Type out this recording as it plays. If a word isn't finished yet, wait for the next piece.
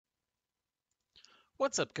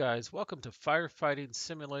What's up, guys? Welcome to Firefighting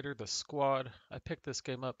Simulator, the Squad. I picked this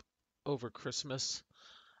game up over Christmas.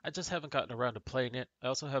 I just haven't gotten around to playing it. I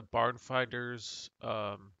also have Barn Finders,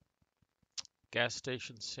 Gas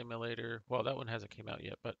Station Simulator. Well, that one hasn't came out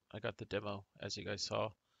yet, but I got the demo, as you guys saw.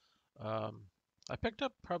 Um, I picked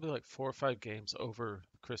up probably like 4 or 5 games over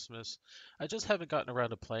Christmas. I just haven't gotten around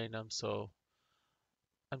to playing them, so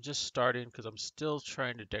I'm just starting because I'm still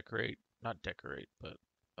trying to decorate, not decorate, but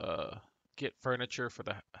get furniture for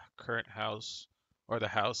the current house or the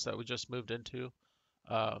house that we just moved into.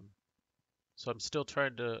 Um, so I'm still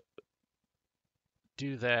trying to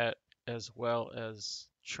do that as well as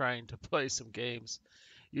trying to play some games.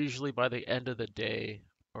 Usually by the end of the day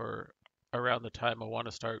or around the time I want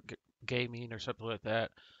to start gaming or something like that,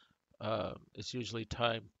 it's usually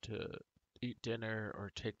time to eat dinner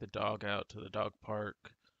or take the dog out to the dog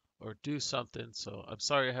park or do something. So I'm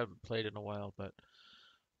sorry I haven't played in a while, but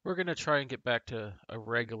we're gonna try and get back to a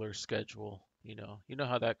regular schedule. You know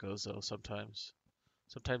how that goes though. Sometimes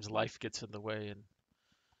life gets in the way and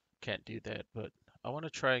can't do that. But I want to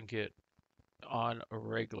try and get on a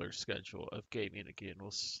regular schedule of gaming again.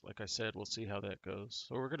 Like I said, we'll see how that goes.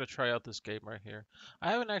 So we're gonna try out this game right here. I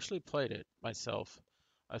haven't actually played it myself.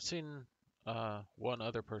 I've seen one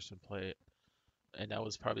other person play it, and that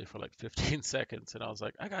was probably for like 15 seconds. And I was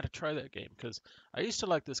like, I gotta try that game because I used to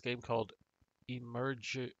like this game called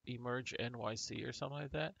Emerge NYC or something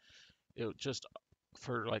like that. It just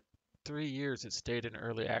for like 3 years it stayed in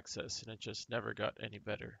early access and it just never got any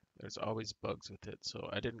better. There's always bugs with it, so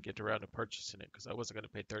I didn't get around to purchasing it because I wasn't going to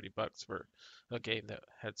pay $30 for a game that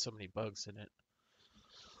had so many bugs in it.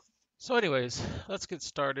 So anyways, let's get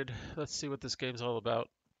started. Let's see what this game's all about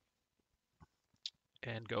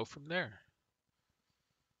and go from there.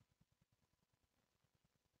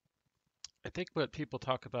 I think what people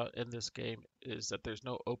talk about in this game is that there's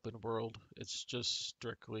no open world. It's just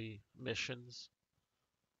strictly missions.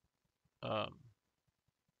 Um,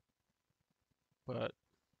 but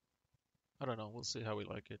I don't know. We'll see how we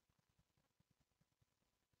like it.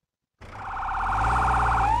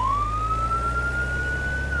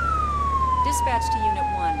 Dispatch to Unit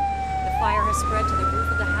 1. The fire has spread to the roof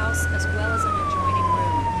of the house as well as an adjoining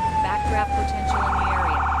room. Backdraft potential in the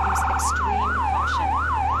area. Use extreme caution.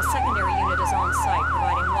 A secondary unit is on site,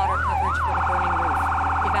 providing water coverage for the burning roof.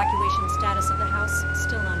 The evacuation status of the house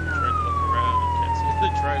still unknown. Trying to look around and can't see the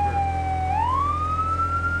driver.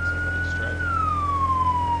 Somebody's driving.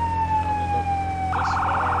 Can only look this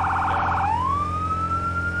far down.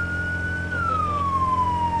 A little bit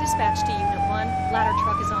up. Dispatch to Unit 1. Ladder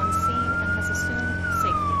truck is on scene and has assumed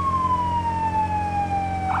safety.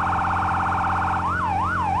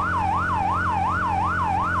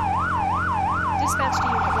 Dispatch to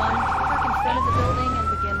Unit 1. Park in front of the building and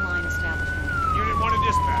begin line establishment. Unit 1 to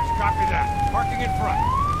dispatch. Copy that. Parking in front.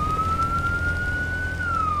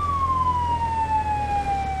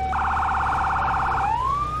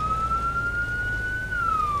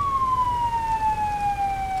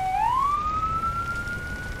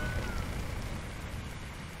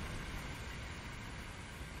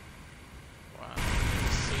 Wow.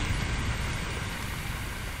 Let's see.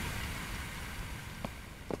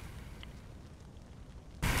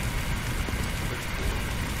 Pretty cool.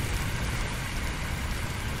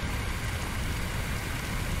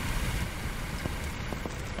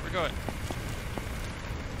 Where we going?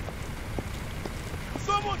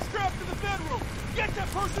 Someone's trapped in the bedroom. Get that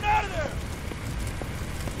person out of there.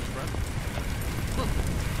 Just run.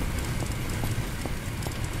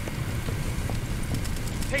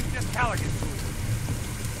 Take this Callaghan tool.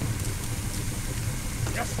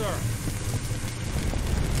 Yes, sir.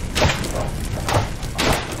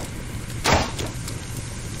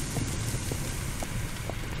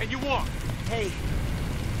 Can you walk? Hey,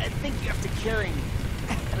 I think you have to carry me.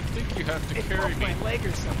 I think you have to It carry broke me. my leg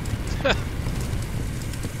or something.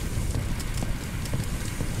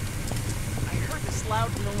 I heard this loud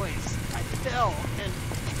noise. I fell, and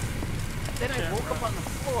then I Can't woke up run. on the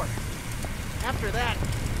floor. After that,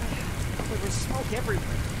 there was smoke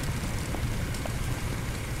everywhere.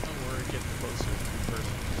 Don't worry, get closer to the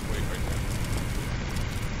person. Just wait right there.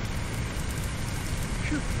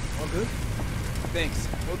 Phew, all good? Thanks.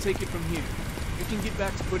 We'll take it from here. You can get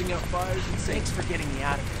back to putting out fires and Thanks for getting me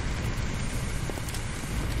out of here.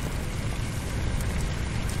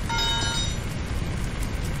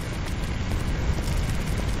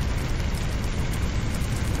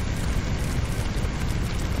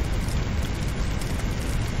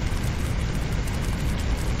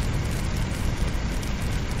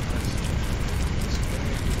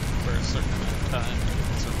 For a certain amount of time,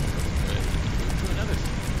 something goes away, and you move to another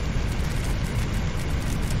thing.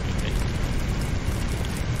 Okay.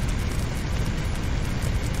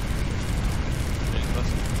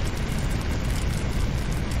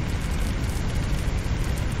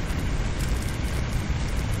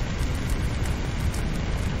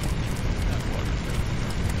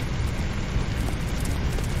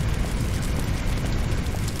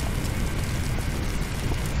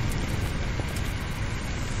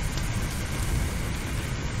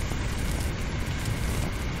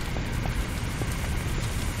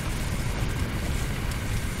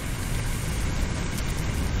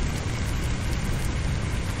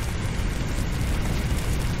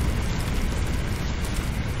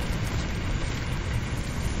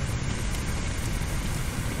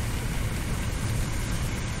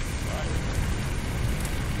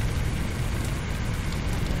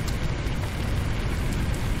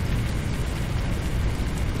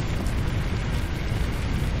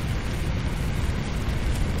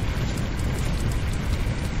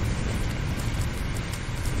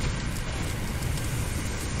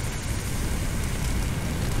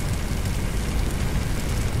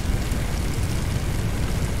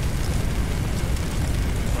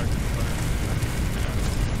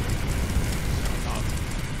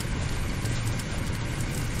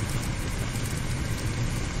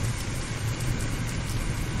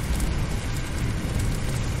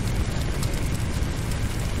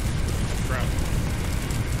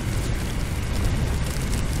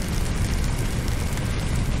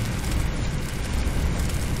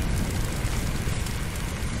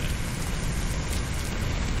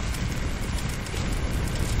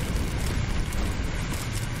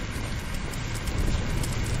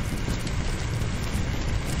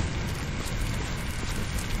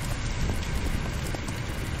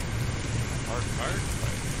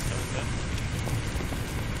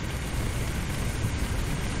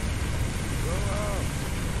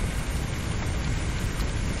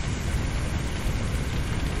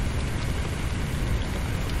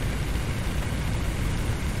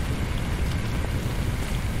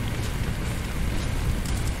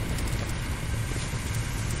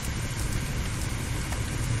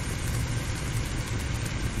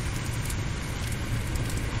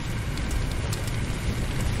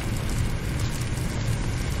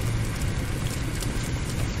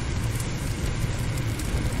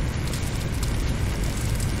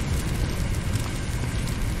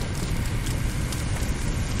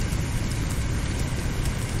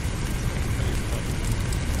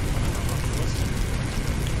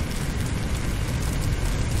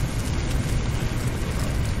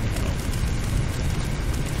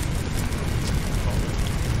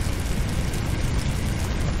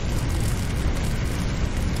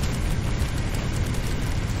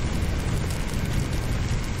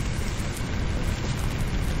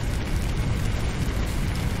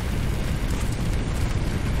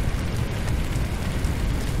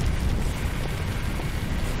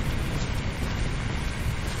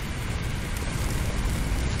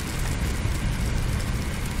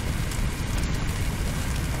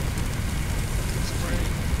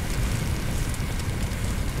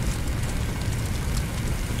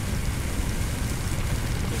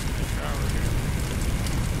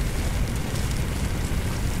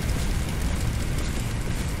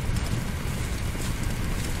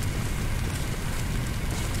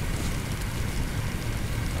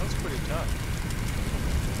 God.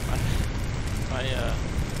 My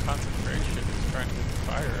concentration is trying to get the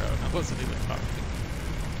fire out. I wasn't even talking.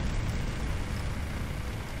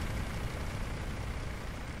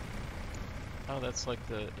 Oh, that's like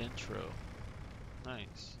the intro.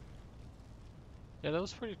 Nice. Yeah, that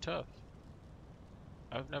was pretty tough.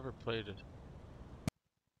 I've never played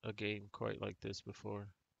a game quite like this before.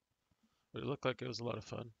 But it looked like it was a lot of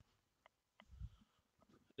fun.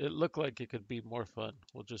 It looked like it could be more fun.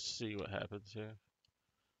 We'll just see what happens here.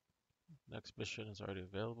 Next mission is already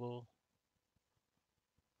available.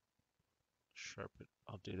 Sharpen.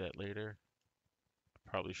 I'll do that later.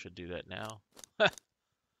 Probably should do that now.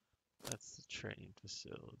 That's the training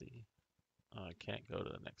facility. Oh, I can't go to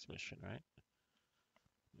the next mission, right?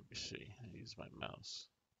 Let me see. I use my mouse.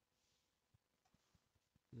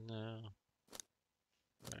 No.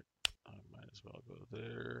 Right. I might as well go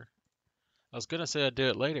there. I was gonna say I'd do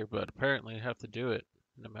it later, but apparently I have to do it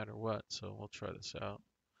no matter what, so we'll try this out.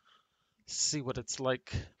 See what it's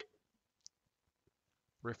like.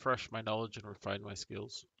 Refresh my knowledge and refine my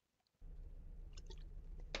skills.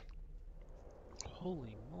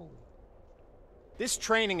 Holy moly. This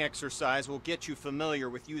training exercise will get you familiar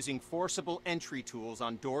with using forcible entry tools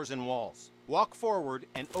on doors and walls. Walk forward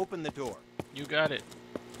and open the door. You got it.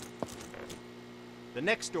 The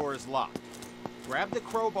next door is locked. Grab the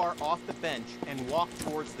crowbar off the bench and walk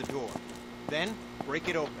towards the door. Then, break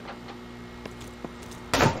it open.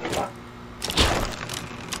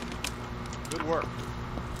 Good work.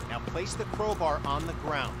 Now place the crowbar on the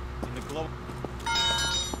ground in the glow.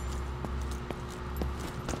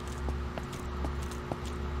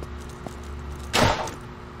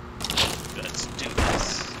 Let's do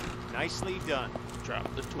this. Nicely done.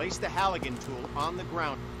 Drop the Place the Halligan tool on the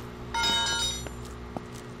ground.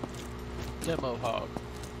 demo hog.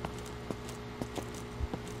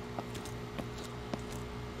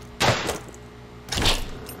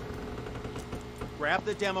 Grab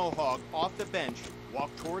the demo hog off the bench,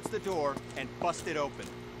 walk towards the door, and bust it open.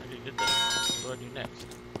 I already did that. What do I do next?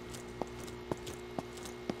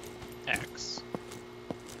 Axe.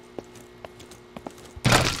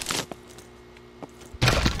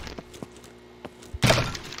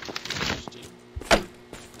 Interesting.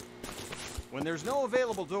 When there's no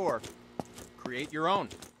available door, create your own.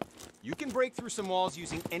 You can break through some walls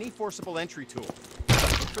using any forcible entry tool.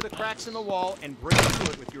 Look for the cracks in the wall and break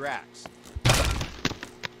through it with your axe.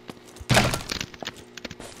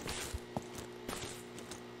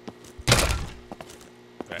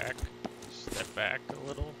 Back. Step back a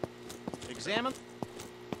little. Examine.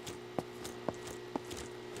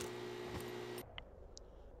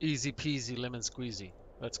 Easy peasy lemon squeezy.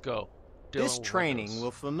 Let's go. This Dealing with training windows.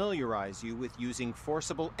 will familiarize you with using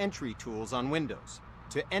forcible entry tools on windows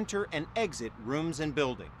to enter and exit rooms and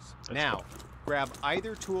buildings. Let's Now, go. grab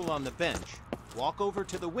either tool on the bench, walk over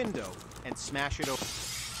to the window, and smash it open.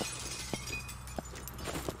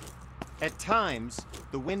 At times,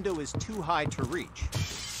 the window is too high to reach.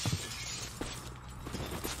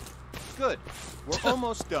 Good. We're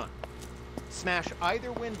almost done. Smash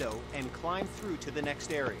either window and climb through to the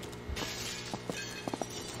next area.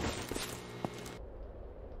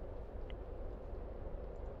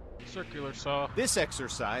 Circular saw. This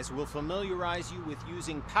exercise will familiarize you with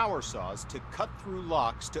using power saws to cut through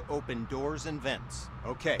locks to open doors and vents.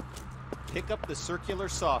 Okay, pick up the circular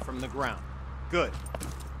saw from the ground. Good.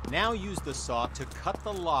 Now use the saw to cut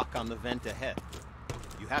the lock on the vent ahead.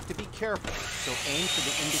 You have to be careful, so aim for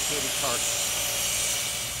the indicated target.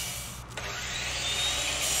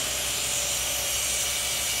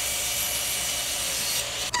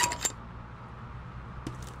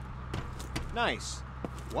 Nice.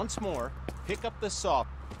 Once more, pick up the saw.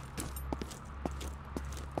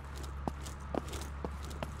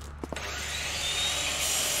 Gotta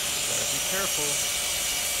be careful.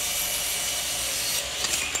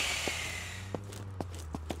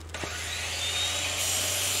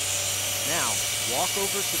 Now, walk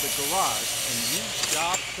over to the garage and use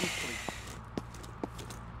job complete.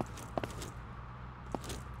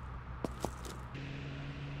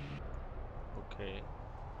 Okay.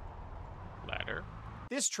 Ladder.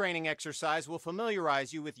 This training exercise will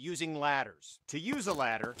familiarize you with using ladders. To use a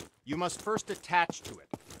ladder, you must first attach to it.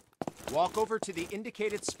 Walk over to the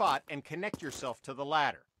indicated spot and connect yourself to the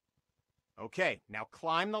ladder. Okay, now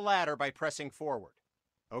climb the ladder by pressing forward.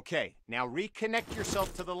 Okay, now reconnect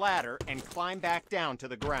yourself to the ladder and climb back down to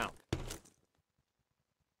the ground.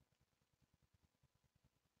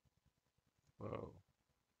 Whoa.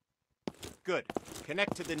 Good.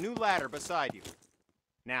 Connect to the new ladder beside you.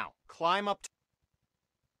 Now, climb up.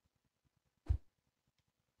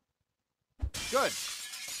 Good.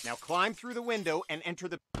 Now climb through the window and enter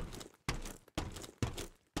the...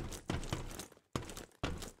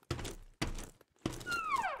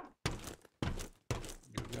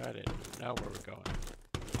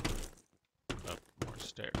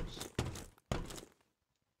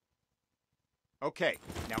 Okay,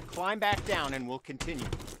 now climb back down and we'll continue.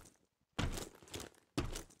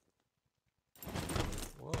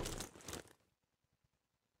 Whoa.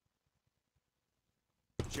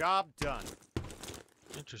 Job done.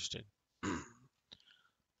 Interesting.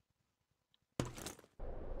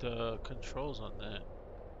 The controls on that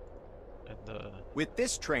and the With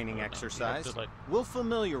this training I don't know, you have exercise, to, like, we'll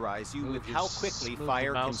familiarize you with move how your quickly move the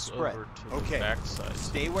fire can mouse spread. over to the Okay, backside.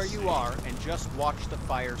 stay where you are and just watch the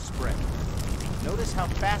fire spread. Notice how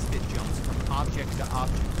fast it jumps from object to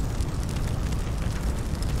object.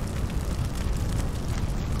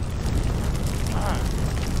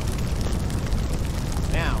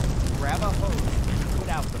 Now, grab a hose and put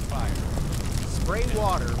out the fire. Spray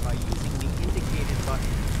water by using the indicated button.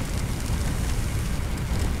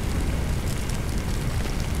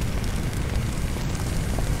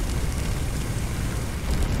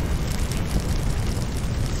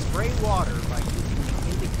 Spray water by using the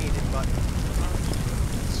indicated button.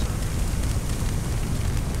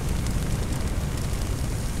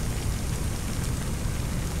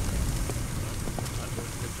 Not doing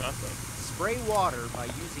a good job though. Spray water by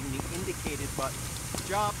using the indicated button.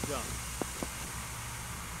 Job done.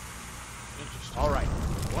 Interesting. All right,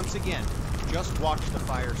 once again, just watch the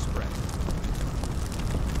fire spread.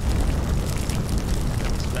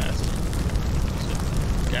 That was fast.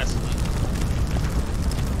 So, gasoline.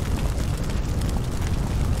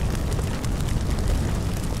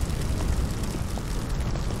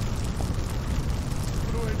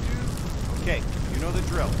 What do I do? Okay, you know the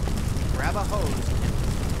drill. Grab a hose and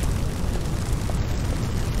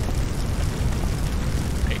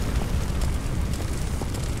Hey.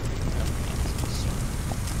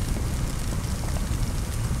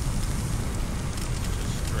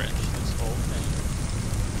 Just stretch this whole thing.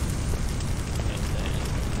 And then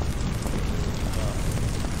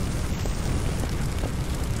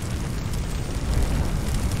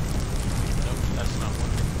nope, that's not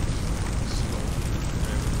working. Slowly.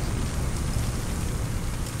 There it is.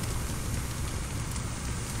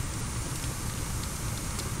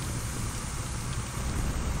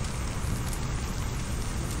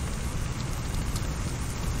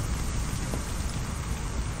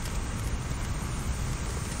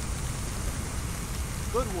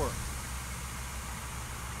 good work.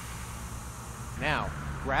 Now,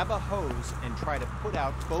 grab a hose and try to put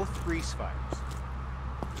out both grease fires.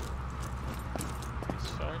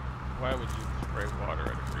 Grease fire? Why would you spray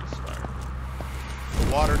water at a grease fire?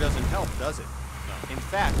 The water doesn't help, does it? No. In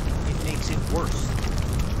fact, it makes it worse.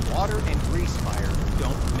 Water and grease fire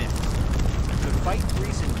don't mix. To fight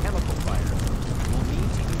grease and chemical fire, you'll need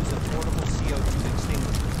to use a portable CO2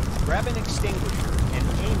 extinguisher. Grab an extinguisher and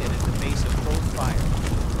aim it at the base of both fires.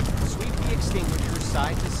 Sweep the extinguisher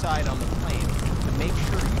side to side on the flame to make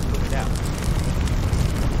sure you put it out.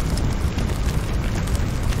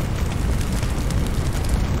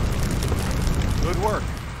 Good work.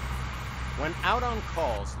 When out on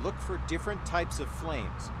calls, look for different types of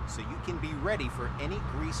flames so you can be ready for any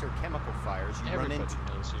grease or chemical fires you run Everybody into.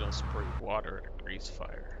 knows you don't spray water at a grease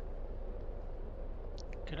fire.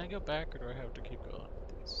 Can I go back or do I have to keep going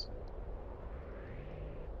with these?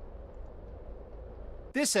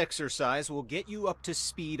 This exercise will get you up to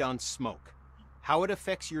speed on smoke, how it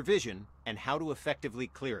affects your vision, and how to effectively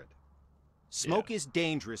clear it. Smoke is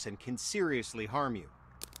dangerous and can seriously harm you,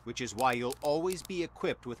 which is why you'll always be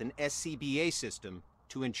equipped with an SCBA system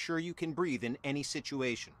to ensure you can breathe in any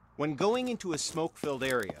situation. When going into a smoke-filled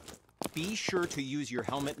area, be sure to use your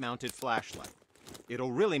helmet-mounted flashlight.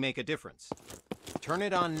 It'll really make a difference. Turn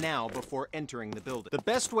it on now before entering the building. The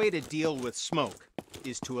best way to deal with smoke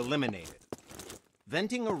is to eliminate it.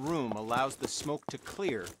 Venting a room allows the smoke to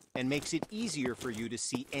clear and makes it easier for you to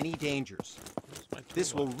see any dangers.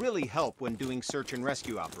 This will really help when doing search and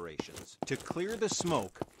rescue operations. To clear the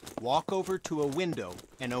smoke, walk over to a window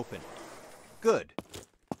and open it. Good.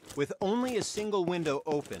 With only a single window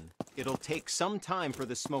open, it'll take some time for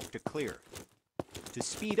the smoke to clear. To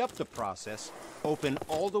speed up the process, open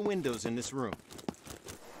all the windows in this room.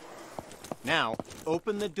 Now,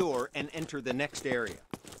 open the door and enter the next area.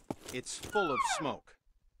 It's full of smoke.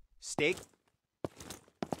 Stay...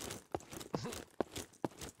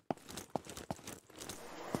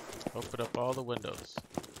 Open up all the windows.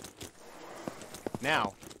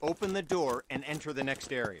 Now, open the door and enter the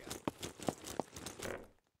next area.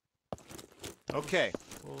 Okay,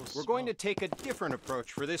 Full of we're going to smoke. take a different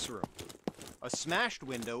approach for this room. A smashed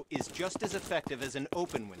window is just as effective as an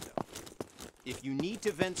open window. If you need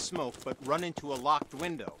to vent smoke but run into a locked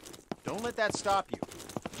window, don't let that stop you.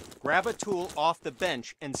 Grab a tool off the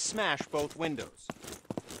bench and smash both windows.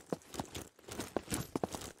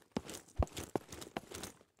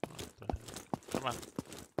 What the heck? Come on.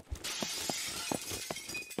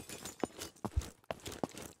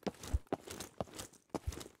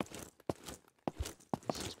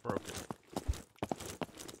 This is broken.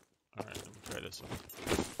 Alright, let me try this one.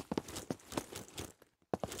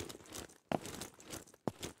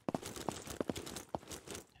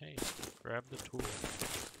 Hey, grab the tool.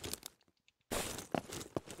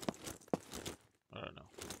 I don't know.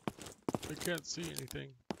 I can't see anything.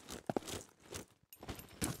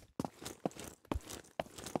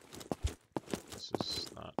 This is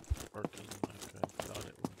not working like I thought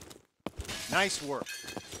it would. Nice work.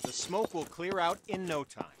 The smoke will clear out in no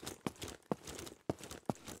time.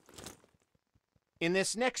 In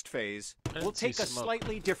this next phase, we'll take a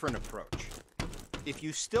slightly different approach. If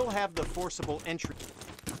you still have the forcible entry...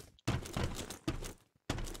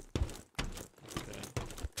 Okay.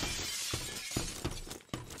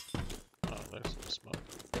 Oh, there's some smoke.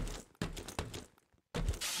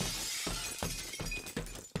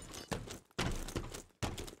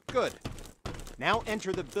 Good. Now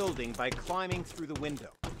enter the building by climbing through the window.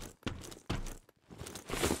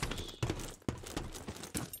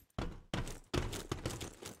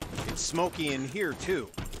 It's smoky in here, too.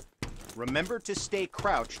 Remember to stay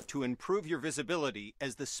crouched to improve your visibility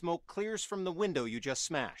as the smoke clears from the window you just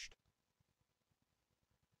smashed.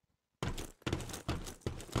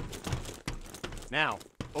 Now,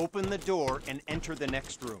 open the door and enter the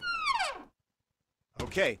next room.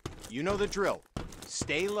 Okay, you know the drill.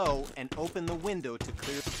 Stay low and open the window to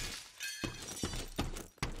clear...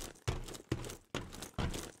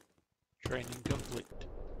 Training complete.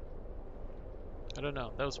 I don't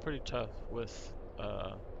know, that was pretty tough with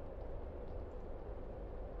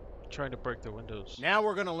trying to break the windows. Now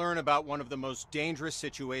we're going to learn about one of the most dangerous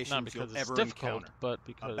situations Not because you'll it's ever difficult, encounter. but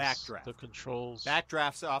because backdraft. the controls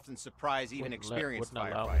Backdrafts often surprise even experienced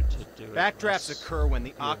wouldn't allow me firefighters. to do it Backdrafts unless occur when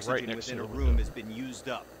the you're right oxygen next to within a the room window. has been used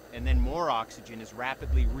up, and then more oxygen is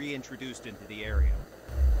rapidly reintroduced into the area.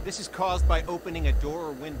 This is caused by opening a door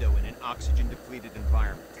or window in an oxygen-depleted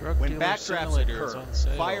environment. Drug When Dealer backdrafts Simulator is occur, on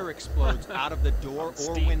sale. fire explodes out of the door or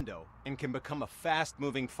Steam. window and can become a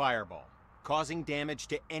fast-moving fireball, causing damage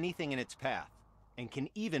to anything in its path, and can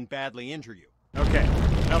even badly injure you. Okay,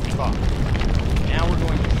 enough talk. Now we're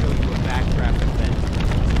going to show you a backdraft event.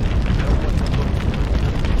 Know what to look for in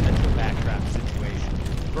a potential backdraft situation.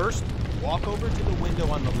 First, walk over to the window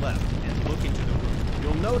on the left and look into the room.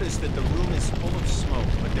 You'll notice that the room is full of smoke,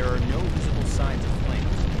 but there are no visible signs of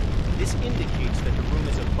flames. This indicates that the room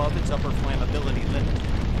is above its upper flammability limit.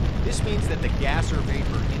 This means that the gas or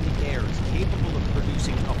vapor in the air is capable of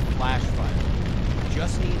producing a flash fire. It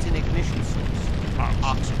just needs an ignition source.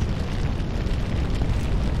 Oxygen.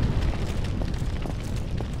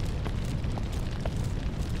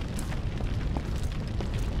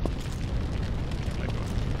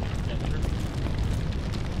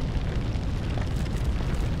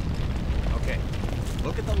 Okay,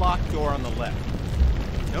 look at the locked door on the left.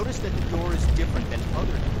 Notice that the door is different than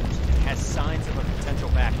other doors and has signs of a potential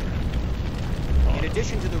backdraft. In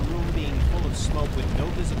addition to the room being full of smoke with no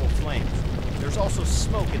visible flames, there's also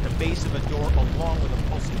smoke at the base of a door along with a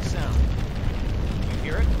pulsing sound. You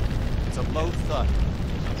hear it? It's a low thud.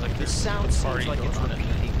 Sounds like The there's sound a seems party like it's going on in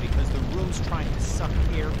there. repeating because the room's trying to suck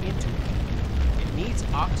air into it. It needs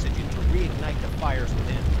oxygen to reignite the fires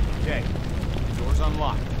within. Okay, the door's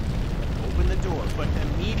unlocked. Open the door, but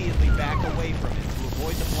immediately back away from it to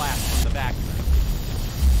avoid the blast from the back.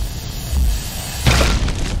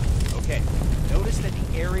 Okay, notice that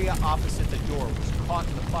the area opposite the door was caught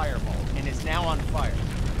in the fireball and is now on fire.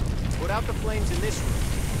 Put out the flames in this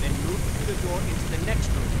room, then move through the door into the next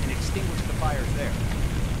room and extinguish the fires there.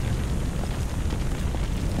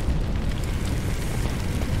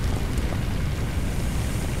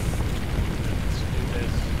 Let's do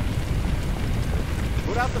this.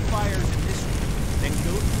 Put out the fires in this room, then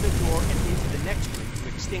go through the door and into the next room to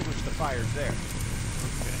extinguish the fires there.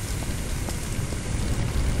 Okay.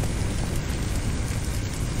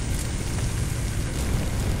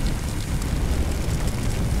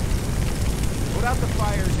 Put out the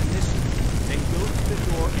fires in this room, then go through the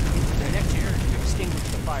door and into the next room to extinguish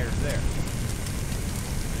the fires there.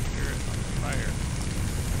 I hear it on fire.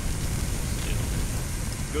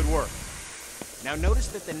 Good work. Now notice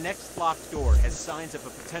that the next locked door has signs of a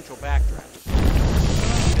potential backdraft.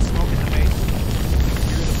 See the smoke in the base?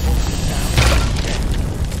 Hear the pulsing sound? Okay.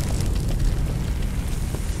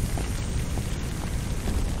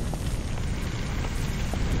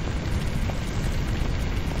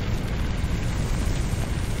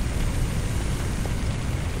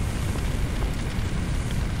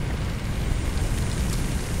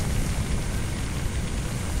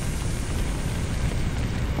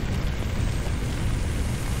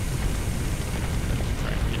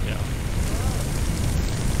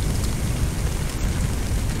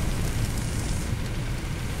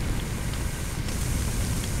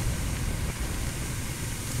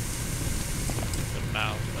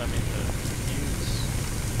 mount. I mean the fuse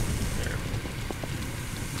there.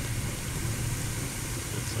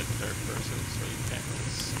 It's like third person, so you can't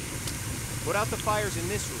really see. Put out the fires in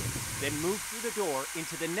this room, then move through the door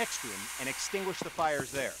into the next room and extinguish the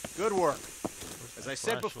fires there. Good work. As I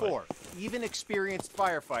said before, even experienced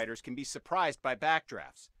firefighters can be surprised by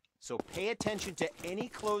backdrafts. So pay attention to any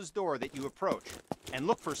closed door that you approach and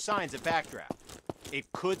look for signs of backdraft.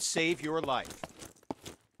 It could save your life.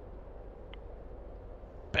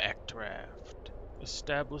 Backdraft.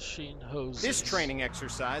 Establishing hoses. This training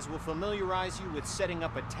exercise will familiarize you with setting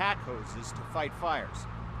up attack hoses to fight fires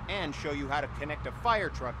and show you how to connect a fire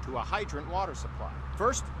truck to a hydrant water supply.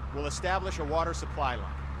 First, we'll establish a water supply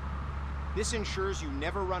line. This ensures you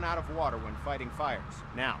never run out of water when fighting fires.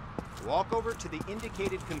 Now, walk over to the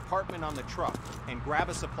indicated compartment on the truck and grab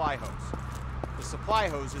a supply hose. The supply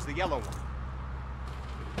hose is the yellow one.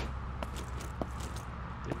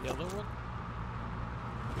 The yellow one?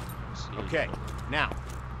 Okay, now,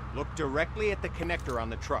 look directly at the connector on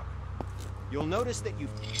the truck. You'll notice that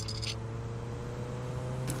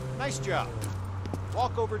Nice job.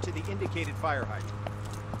 Walk over to the indicated fire hydrant.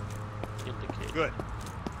 Indicated. Good.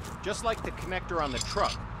 Just like the connector on the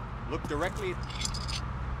truck, look directly at...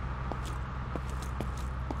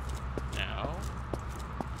 Now.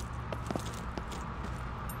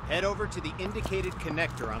 Head over to the indicated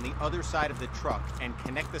connector on the other side of the truck and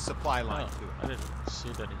connect the supply line to it. I didn't see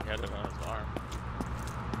that he had it on his arm.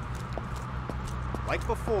 Like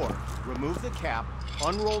before, remove the cap,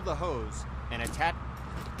 unroll the hose, and attach...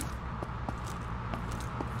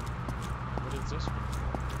 What is this one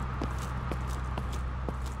for?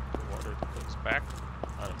 The water that goes back?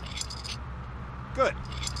 I don't know. Good.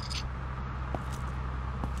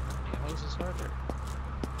 How many hoses are there?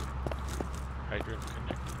 Hydrant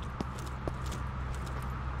connected.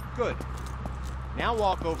 Good. Now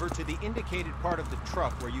walk over to the indicated part of the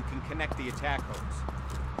truck where you can connect the attack hose.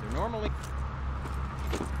 They're normally...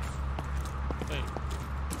 Wait.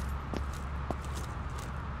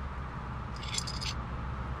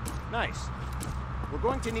 Nice. We're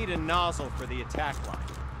going to need a nozzle for the attack line.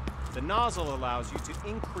 The nozzle allows you to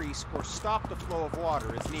increase or stop the flow of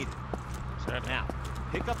water as needed. Now,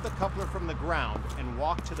 pick up the coupler from the ground and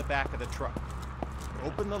walk to the back of the truck.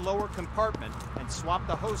 Open the lower compartment and swap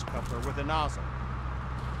the hose coupler with a nozzle.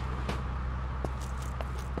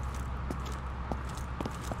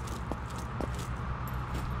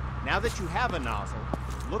 Now that you have a nozzle,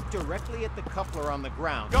 look directly at the coupler on the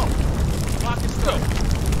ground. Go! Clock is go!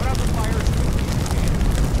 Put out the fire as quickly as you can.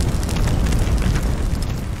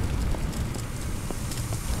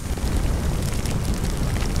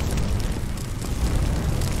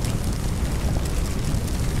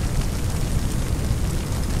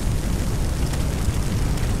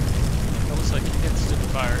 That was like instant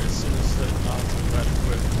fire as soon as the nozzle got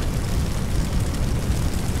equipped.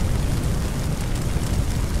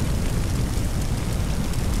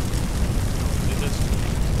 Do this.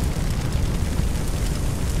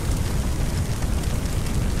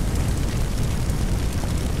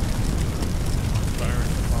 Fire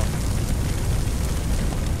in the bottom.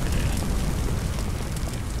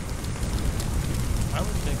 I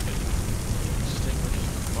would think that extinguish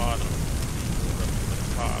the bottom and move up to the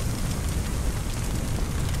top.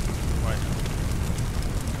 Why not?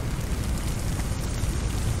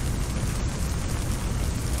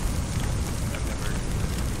 I've never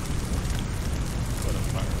put a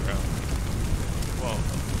fire out. Well,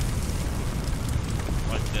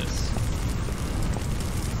 like this.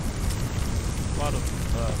 A lot of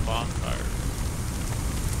bonfires.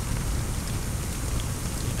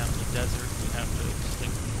 Out in the desert, you have to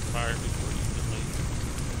extinguish the fire before you can leave,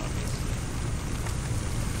 obviously.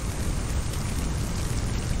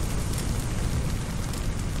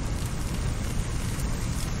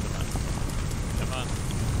 Come on. Come on.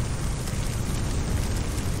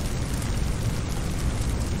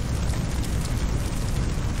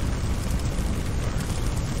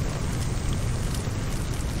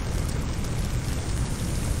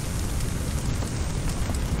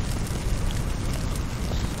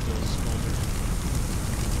 Still smoldering.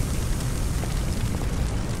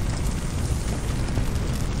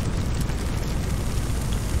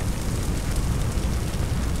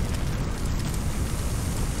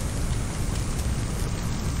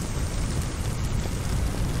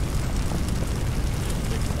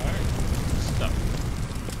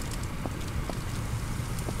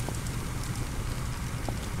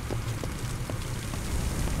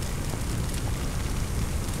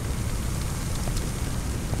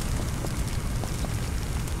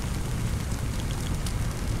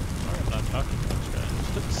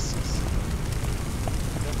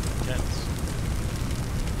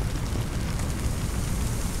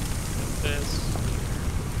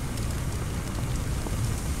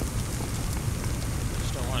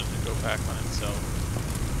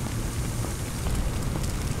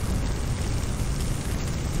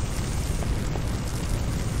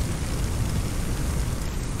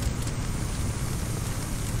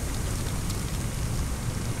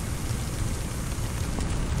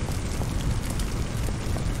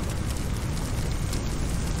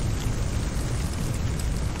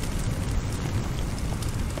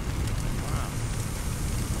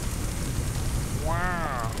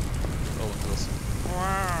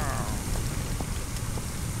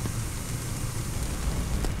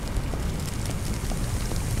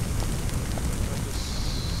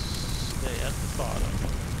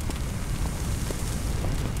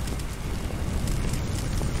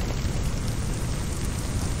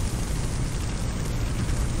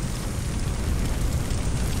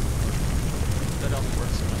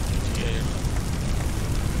 That's not GTA or something.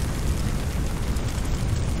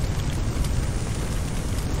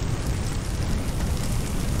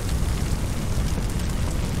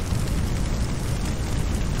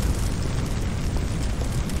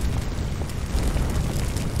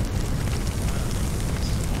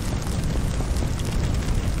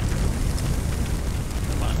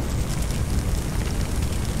 Come on.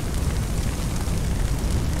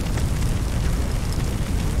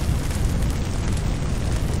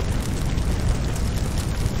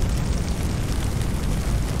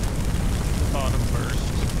 The bottom first.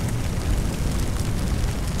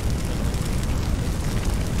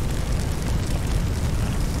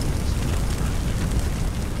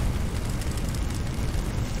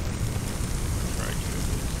 Try to.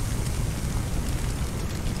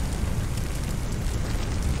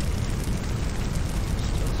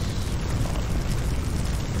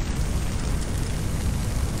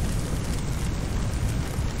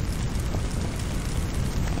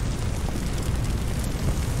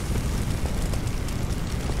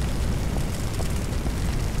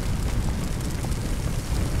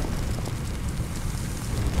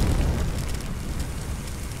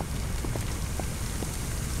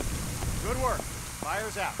 Good work.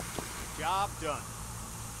 Fire's out. Job done.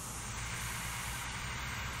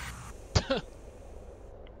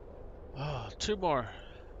 Oh, two more.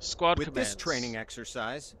 Squad With commands. this training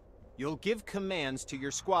exercise, you'll give commands to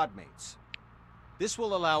your squad mates. This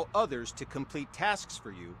will allow others to complete tasks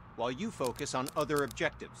for you while you focus on other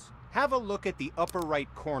objectives. Have a look at the upper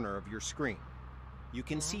right corner of your screen. You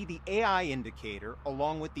can see the AI indicator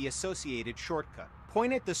along with the associated shortcut.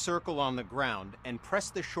 Point at the circle on the ground and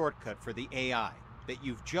press the shortcut for the AI that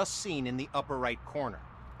you've just seen in the upper right corner.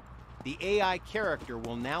 The AI character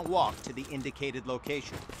will now walk to the indicated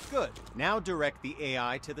location. Good. Now direct the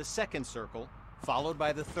AI to the second circle, followed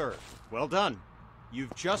by the third. Well done.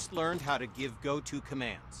 You've just learned how to give go-to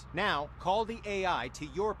commands. Now, call the AI to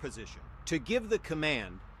your position. To give the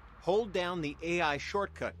command, hold down the AI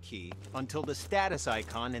shortcut key until the status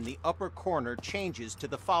icon in the upper corner changes to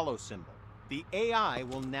the follow symbol. The AI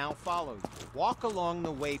will now follow you. Walk along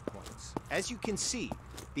the waypoints. As you can see,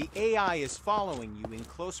 the AI is following you in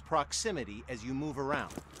close proximity as you move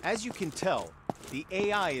around. As you can tell, the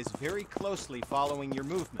AI is very closely following your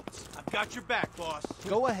movements. I've got your back, boss.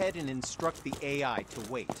 Go ahead and instruct the AI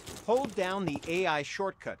to wait. Hold down the AI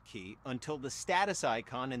shortcut key until the status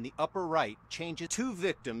icon in the upper right changes. 2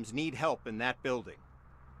 victims need help in that building.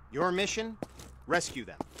 Your mission? Rescue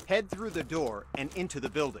them. Head through the door and into the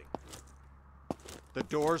building. The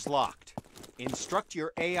door's locked. Instruct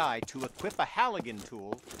your AI to equip a Halligan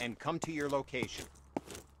tool and come to your location.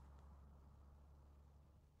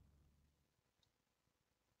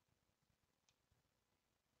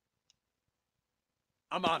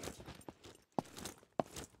 I'm on it.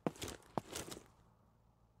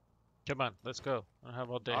 Come on, let's go. I don't have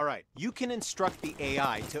all day. All right, you can instruct the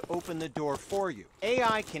AI to open the door for you.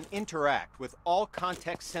 AI can interact with all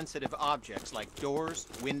context-sensitive objects like doors,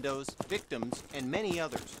 windows, victims, and many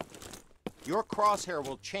others. Your crosshair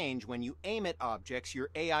will change when you aim at objects your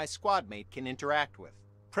AI squad mate can interact with.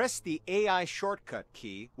 Press the AI shortcut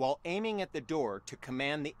key while aiming at the door to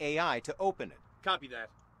command the AI to open it. Copy that.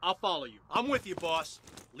 I'll follow you. I'm with you, boss.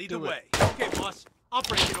 Lead the Do it. way. Okay, boss. I'll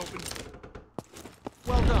break it open.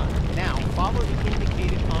 Well done. Now, follow the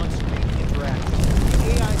indicated on-screen interaction.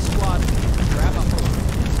 The AI squad mate will grab a hose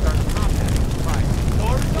and start combating the fire.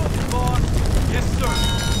 Door's open, boss. Yes, sir.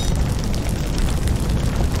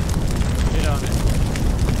 Get on it.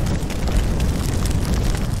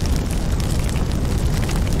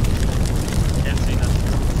 Can't see nothing.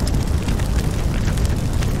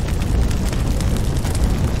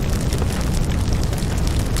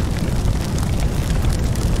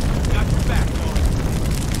 Got your back, boss.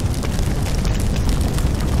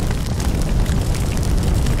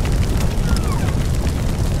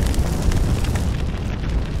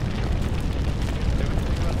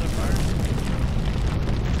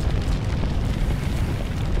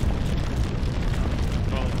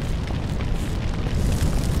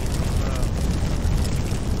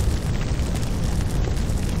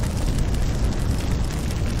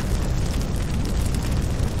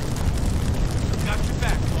 Got your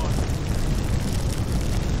back, boss.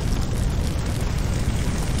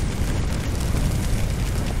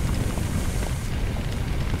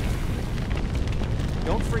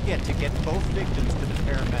 Don't forget to get both victims to the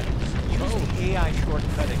paramedics. Use the AI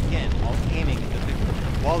shortcut again while aiming at the victim.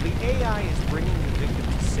 While the AI is bringing the victim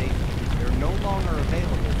to safety, they're no longer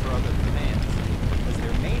available for other commands, because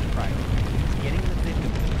their main priority is getting the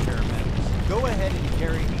victim to the paramedics. Go ahead and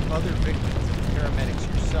carry the other victims to the paramedics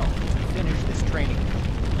yourself to finish this training.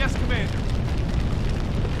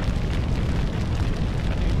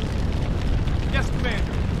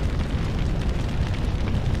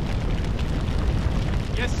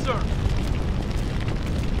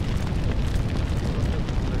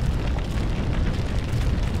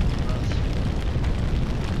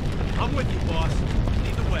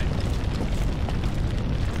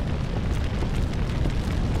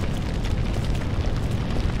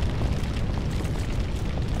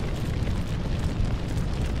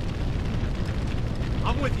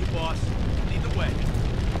 I'm with you, boss. Lead the way.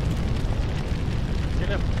 Get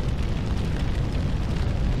him.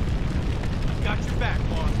 I've got your back,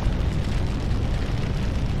 boss.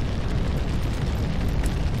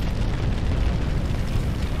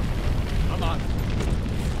 I'm on.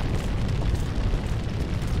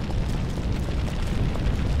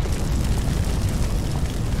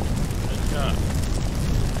 Good job.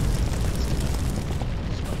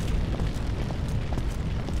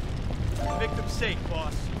 Victim safe,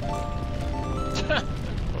 boss. Oh,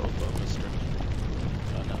 mister.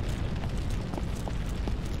 Oh, no.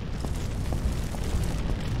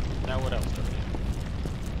 Now what else do we do?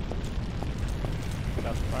 Put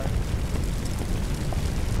out the fire?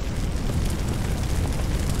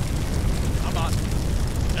 I'm on.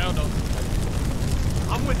 No, no.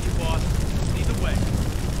 I'm with you, boss. Lead the way.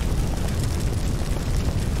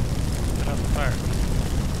 Put out the fire.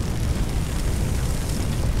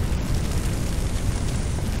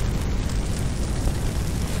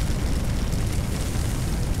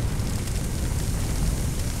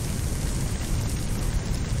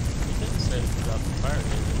 He didn't say put out the fire, did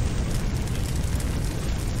he?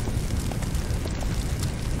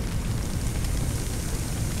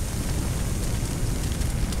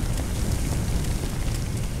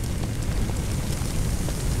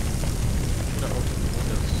 Should have opened the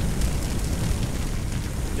windows.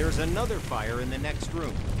 There's another fire in the next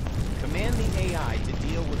room. Command the AI to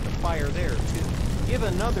deal with the fire there, too. Give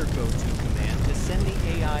another go-to command to send the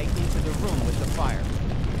AI into the room with the fire.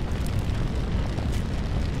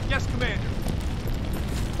 Yes, Commander.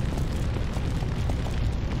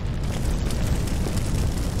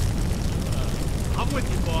 I'm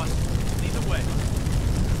with you, boss. Lead the way.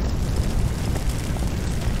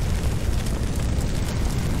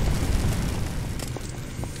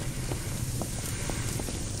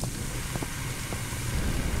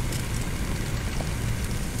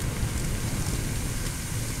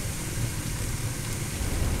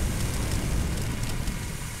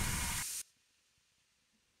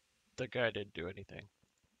 The guy didn't do anything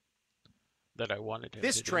that I wanted him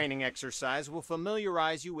This to do. training exercise will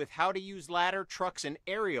familiarize you with how to use ladder, trucks, and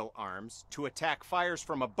aerial arms to attack fires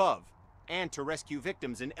from above and to rescue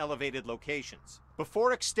victims in elevated locations.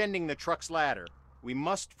 Before extending the truck's ladder, we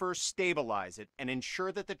must first stabilize it and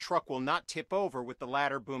ensure that the truck will not tip over with the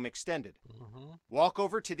ladder boom extended. Walk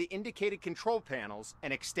over to the indicated control panels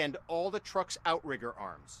and extend all the truck's outrigger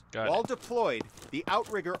arms. Got While it. deployed, the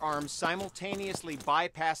outrigger arms simultaneously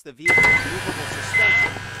bypass the vehicle's movable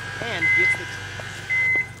suspension and gives the...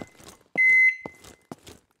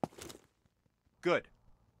 Good.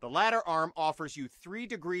 The ladder arm offers you 3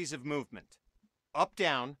 degrees of movement. Up,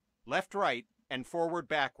 down, left, right, and forward,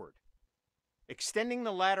 backward. Extending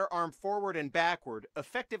the ladder arm forward and backward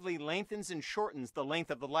effectively lengthens and shortens the length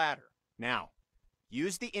of the ladder. Now,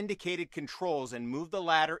 use the indicated controls and move the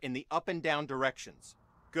ladder in the up and down directions.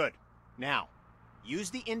 Good. Now,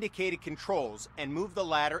 use the indicated controls and move the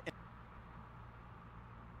ladder in...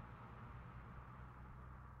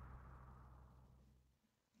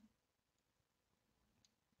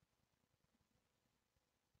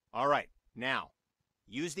 All right, now,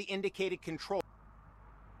 use the indicated control...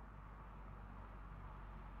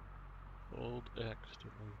 Hold X to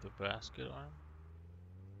move the basket arm.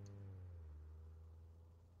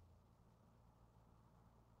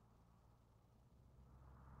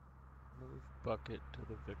 Move bucket to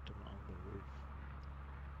the victim on the roof.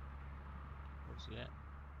 Where's he at?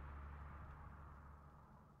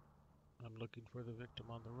 I'm looking for the victim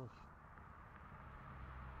on the roof.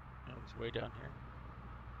 Oh, he's way down here.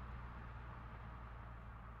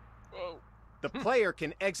 Whoa! The player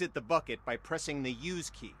can exit the bucket by pressing the Use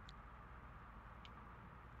key.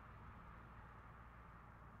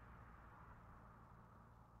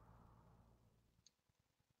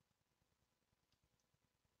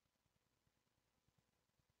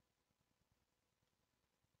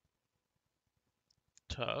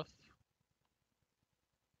 Tough.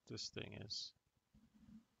 This thing is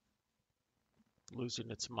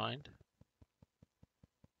losing its mind.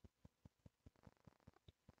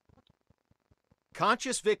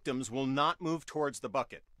 Conscious victims will not move towards the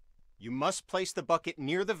bucket. You must place the bucket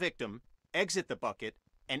near the victim, exit the bucket,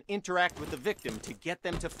 and interact with the victim to get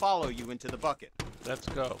them to follow you into the bucket. Let's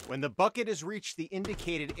go. When the bucket has reached the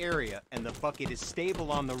indicated area and the bucket is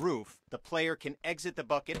stable on the roof, the player can exit the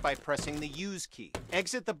bucket by pressing the Use key.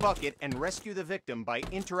 Exit the bucket and rescue the victim by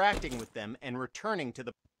interacting with them and returning to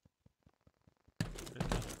the...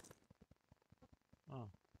 Oh.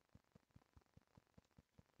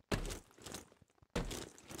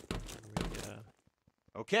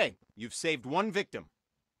 Okay, you've saved 1 victim.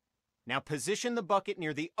 Now position the bucket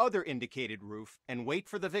near the other indicated roof and wait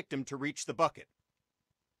for the victim to reach the bucket.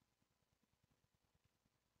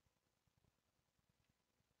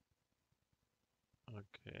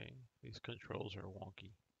 Okay, these controls are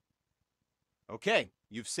wonky. Okay,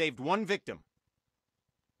 you've saved one victim.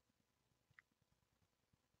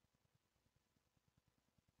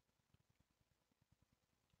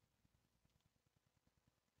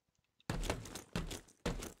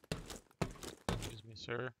 Excuse me,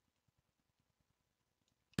 sir.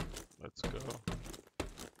 Let's go.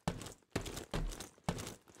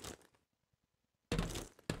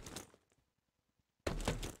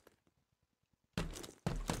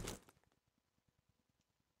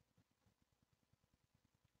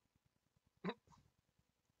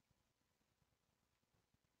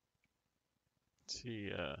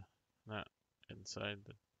 See, not inside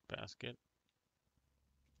the basket.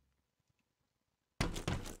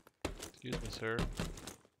 Excuse me, sir.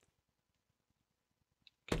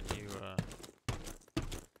 Can you, here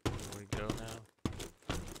we go now?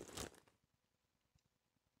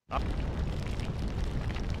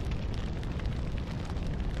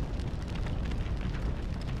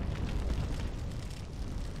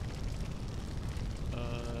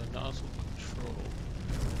 Nozzle control.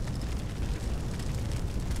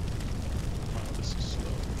 Wow, this is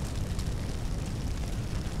slow.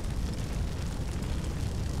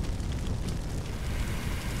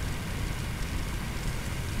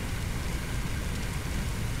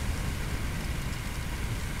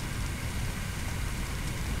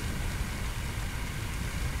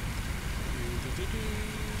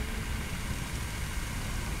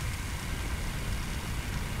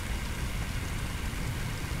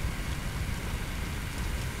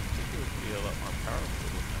 It would be a lot more powerful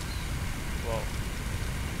than this. Well,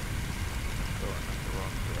 going in the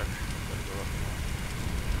wrong direction. Gotta go up more.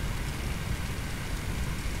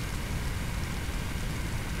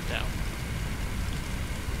 Down.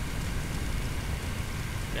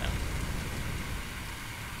 Down.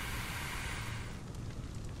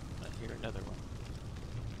 I hear another one.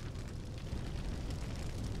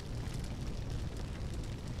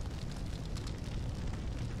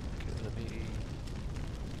 Okay, let me.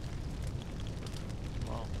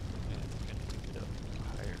 Well, yeah, I'm gonna pick it up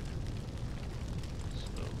higher.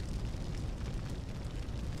 So.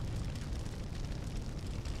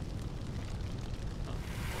 Oh,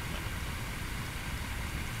 well,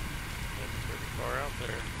 that's pretty far out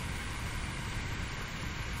there.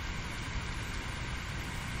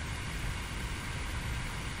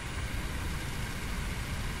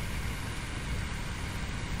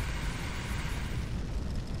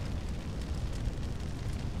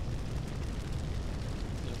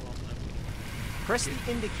 It won't let me. Press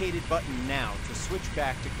the indicated button now to switch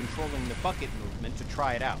back to controlling the bucket movement to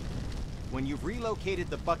try it out. When you've relocated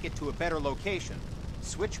the bucket to a better location,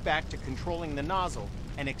 switch back to controlling the nozzle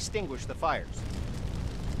and extinguish the fires.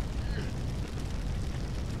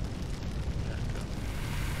 There we go.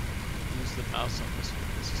 Use the mouse on this one.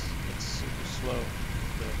 It's super slow.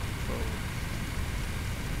 The controller.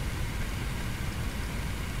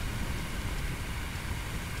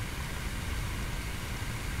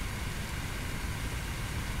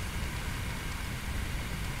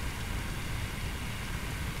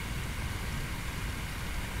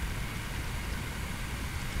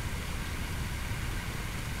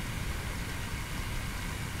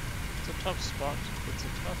 It's a tough spot. It's a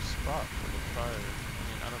tough spot for the fire. I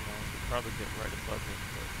mean, I don't know. You could probably get right above it,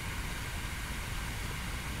 but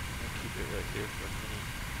I'll keep it right here for a minute.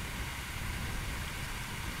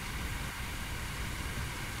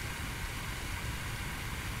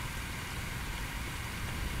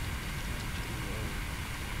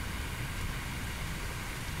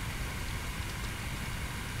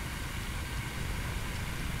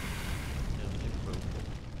 Yeah, they broke the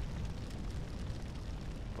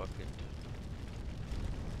bucket.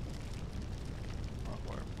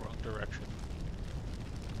 Wrong direction.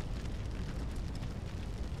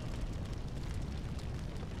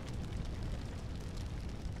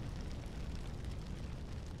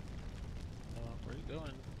 Where are you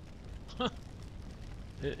going?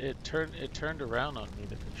 It turned around on me,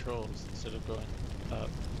 the controls, instead of going up.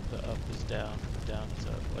 The up is down, the down is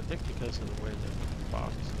up. I think because of the way the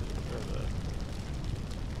box is, or the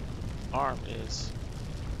arm is.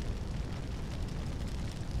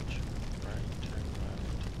 Which, right, turn right.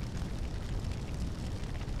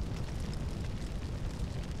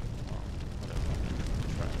 Well, whatever.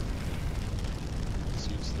 Try it. Let's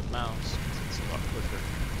use the mouse because it's a lot quicker.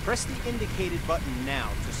 Press the indicated button now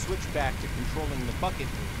to switch back to controlling the bucket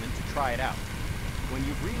movement to try it out. When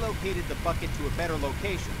you've relocated the bucket to a better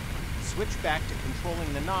location, switch back to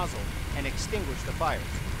controlling the nozzle and extinguish the fires.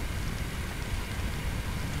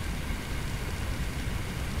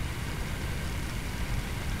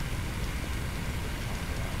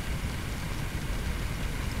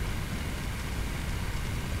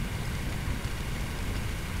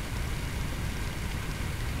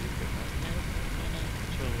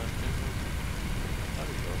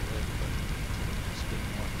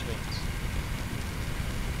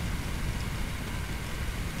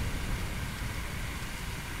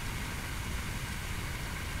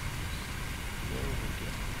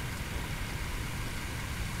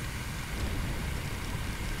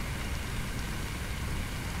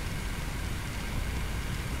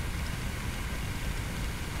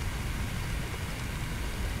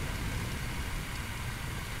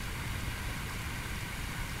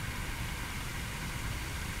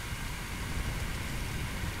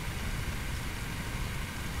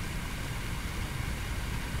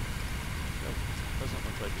 Doesn't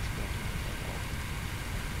look like it's going at all.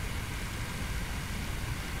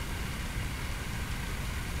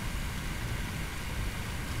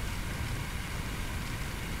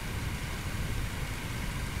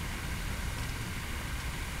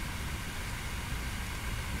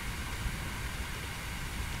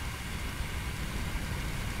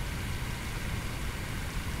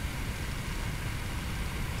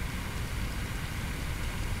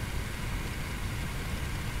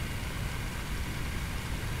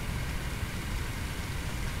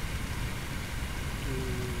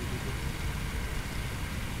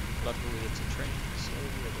 Luckily it's a training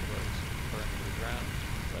facility, otherwise I'd burn to the ground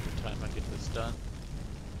by the time I get this done.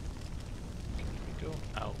 We go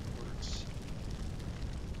outwards.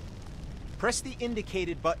 Press the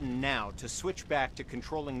indicated button now to switch back to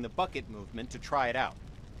controlling the bucket movement to try it out.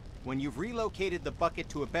 When you've relocated the bucket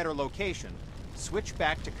to a better location, switch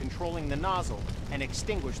back to controlling the nozzle and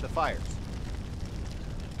extinguish the fires.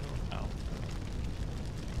 Go out.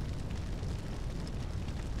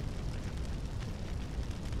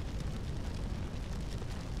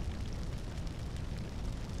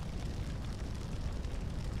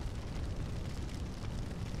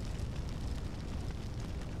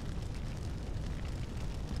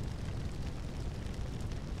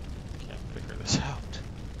 Can't figure this out.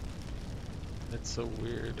 It's so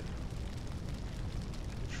weird.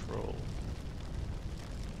 Control.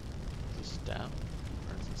 Is this down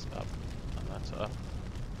or is this up? Oh, that's up.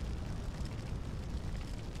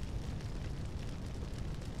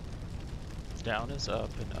 Down is up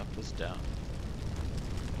and up is down.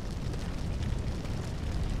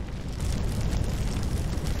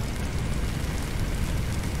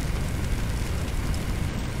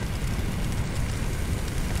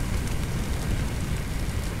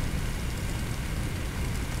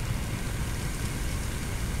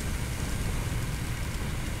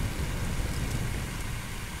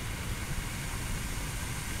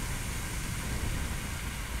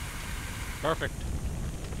 Perfect.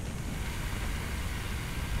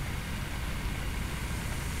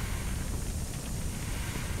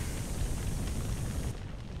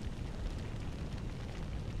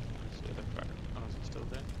 Where's the other fire? Oh, is it still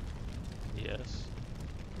there? Yes.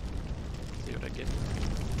 See what I get.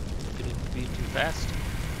 Look at it being too fast.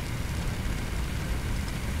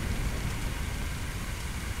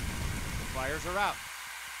 The fires are out.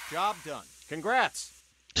 Job done. Congrats!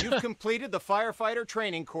 You've completed the firefighter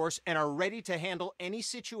training course and are ready to handle any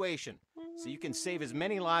situation, so you can save as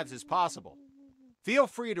many lives as possible. Feel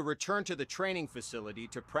free to return to the training facility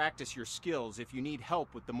to practice your skills if you need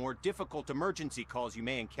help with the more difficult emergency calls you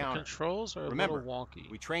may The encounter. controls are a Remember, little wonky.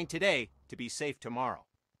 we train today to be safe tomorrow.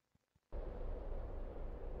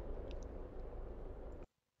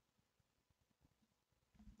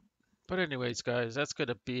 But anyways, guys, that's going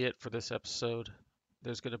to be it for this episode.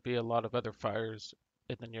 There's going to be a lot of other fires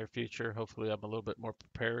in the near future. Hopefully I'm a little bit more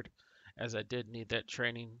prepared, as I did need that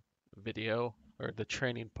training video, or the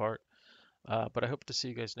training part. But I hope to see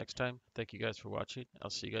you guys next time. Thank you guys for watching. I'll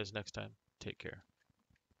see you guys next time. Take care.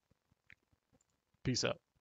 Peace out.